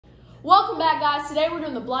Welcome back, guys. Today we're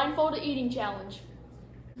doing the blindfolded eating challenge.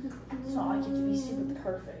 It's not like it to be super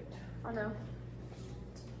perfect. I know.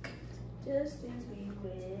 Just to be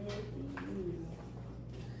with you.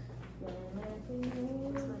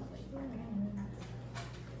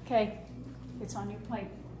 Okay, it's on your plate.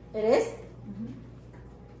 It is?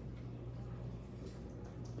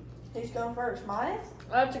 Who's going first? Mine is?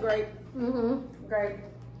 That's a grape. Great.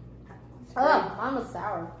 Oh, mine was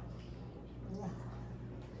sour.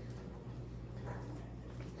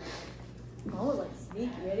 Mine was like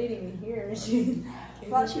sneaky. I didn't even hear it. I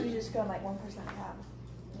thought she was just going like 1% half.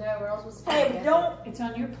 No, we're all supposed to. Hey, don't. It's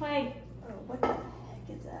on your plate. Oh, what the heck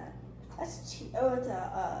is that? That's cheap. Oh, it's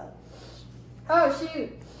a. Oh shoot!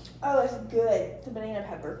 Oh, it's good. It's a banana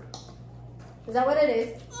pepper. Is that what it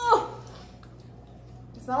is? Oh!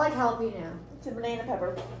 It smells like jalapeno. It's a banana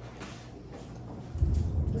pepper.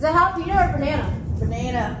 Is that jalapeno or banana?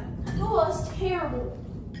 Banana. Oh, that's terrible.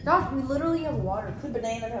 Gosh, we literally have water. It's a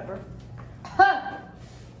banana pepper.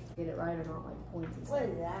 Get it right or not, like points and stuff. What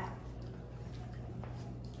is that?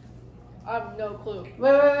 I have no clue.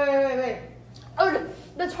 Wait. Oh,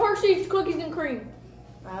 that's Hershey's cookies and cream.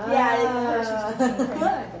 Yeah, it is Hershey's cookies and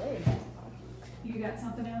cream. You got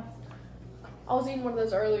something else? I was eating one of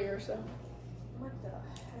those earlier, so. What the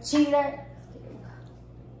heck? Cheater.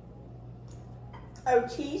 Oh,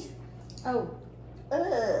 cheese? Oh.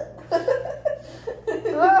 Ugh.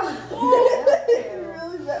 Oh.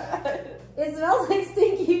 Really bad. It smells like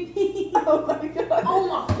stinky pee. Oh my god. Oh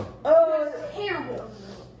my. Oh, Terrible.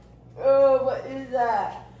 oh, what is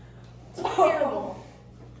that? Terrible.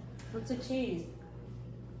 What's a cheese?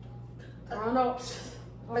 I don't know.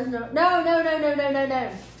 No.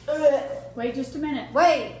 Ugh. Wait just a minute.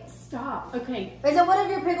 Wait. Stop. Okay. Is it one of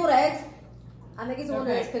your pickled eggs? I think it's one of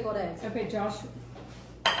Okay. those pickled eggs. Okay, Josh.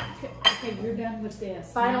 Okay, you're done with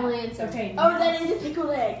this. Final Now- answer. Okay. Oh, now- that is a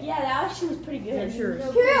pickled egg. Yeah, that actually was pretty good. That's yours.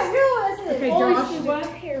 Here was it. Okay, Oh,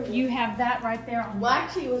 Joshua, you have that right there on. Well,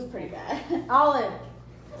 actually, it was pretty bad. Olive.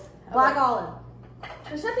 Black olive.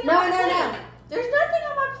 There's nothing No. on my plate. There's nothing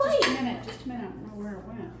on my plate. Just a minute. I don't know where it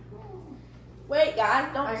went. Wait,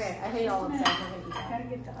 guys, don't. Okay, I hate olive Just a stuff. I hate minute. that. Gotta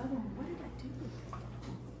get the other one. What did I do?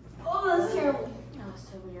 Oh, that's terrible. Oh,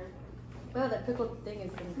 so weird. Oh, that pickled thing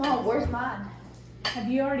is getting. Mom, where's mine? Have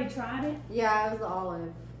you already tried it? Yeah, it was the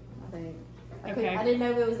olive, I think. Okay. I didn't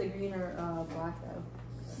know if it was the green or black though.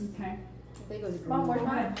 Okay. I think it was green. Mom, where's Go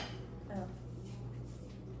mine? ahead. Oh.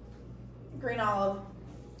 Green olive.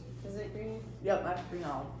 Is it green? Yep, that's green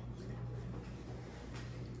olive.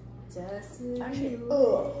 Just Actually,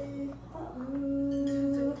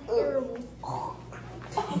 Terrible.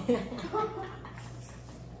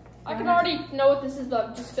 I can already know what this is, but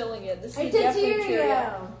I'm just filling it. This is It's a definitely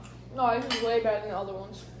Cheerio. No, this is way better than the other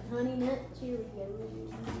ones. Honey nut Cheerio.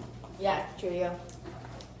 Yeah, Cheerio.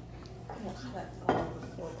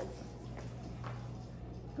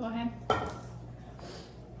 Go ahead.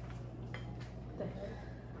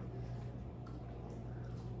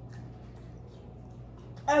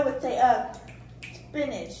 Oh, it's a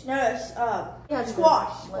spinach. No, it's Yeah,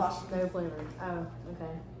 squash. No, Squash. no flavor. Oh,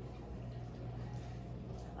 okay.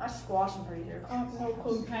 That's squash, I'm pretty sure. I have no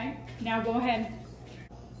clue. Okay. Now go ahead.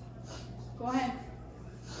 Go ahead.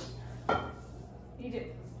 Eat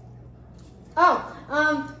it. Oh,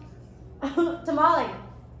 tamale.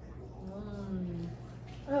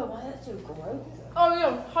 Oh, why that's so gross? Oh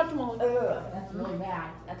yeah, hot tamale. Ugh. That's really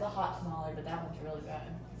bad. That's a hot tamale, but that one's really bad.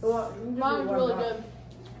 Well, Mine's really good.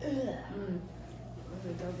 Ugh.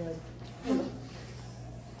 Okay, so good.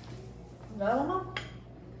 No, Mom?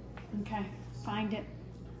 Okay. Find it.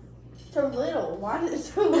 So little. Why is it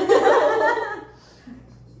so little?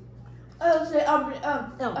 Oh, so,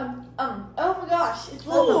 oh my gosh, it's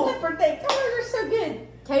little pepper thing. Oh, they're so good.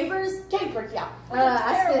 Capers? Capers, yeah.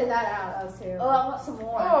 I spit that out. That was terrible. Oh, I want some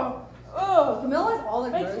more. Oh, Camilla has all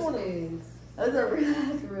the Makes gross one of- foods. Those are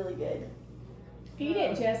that's really good. Eat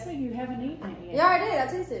it, Jessa. You haven't eaten it yet. Yeah, I did. I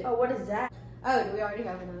tasted it. Oh, what is that? Oh, do we already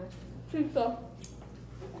have another? pizza.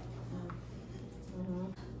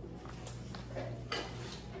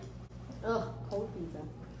 Ugh, cold pizza.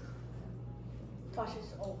 Gosh,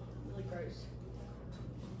 it's really gross.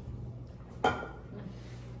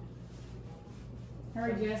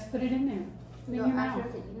 Hurry, Jess. Put it in there. Put it in No, your I mouth.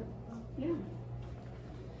 have to eat it. Yeah.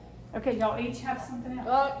 Okay, y'all each have something else.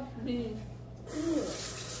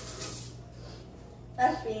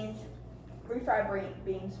 That's beans. Refried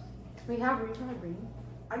beans. We have refried beans.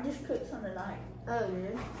 I just cooked some tonight. Oh,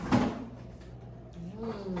 yeah.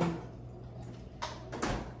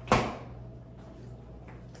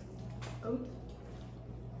 Oats.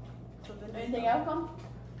 Anything else, Mom?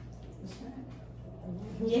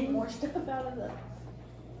 Get more stuff out of the.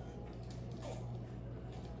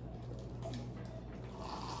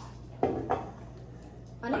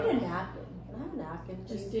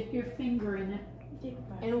 Just dip your finger in it.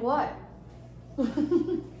 And what?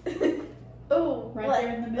 Oh, Right what?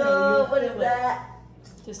 there in the middle. Oh, You'll what is feel it. that?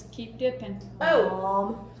 Just keep dipping.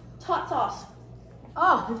 Oh, it's hot sauce.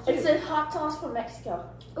 Oh, It said hot sauce from Mexico.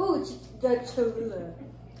 ooh, the Cholula.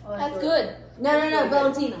 Oh, That's good. No, really good.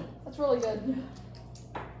 Valentina. That's really good.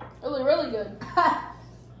 Really, really good.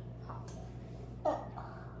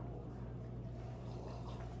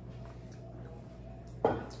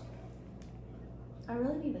 I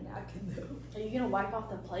really need a napkin though. Are you gonna wipe off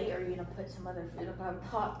the plate, or are you gonna put some other food on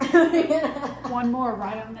top? One more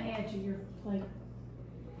right on the edge of your plate.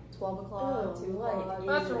 12 o'clock, Oh, 2 what o'clock. is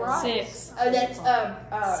That's this? right. 6. Oh,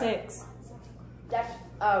 that's 6. that's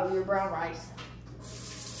your brown rice.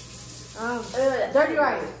 Dirty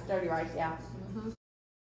rice. Dirty rice, yeah.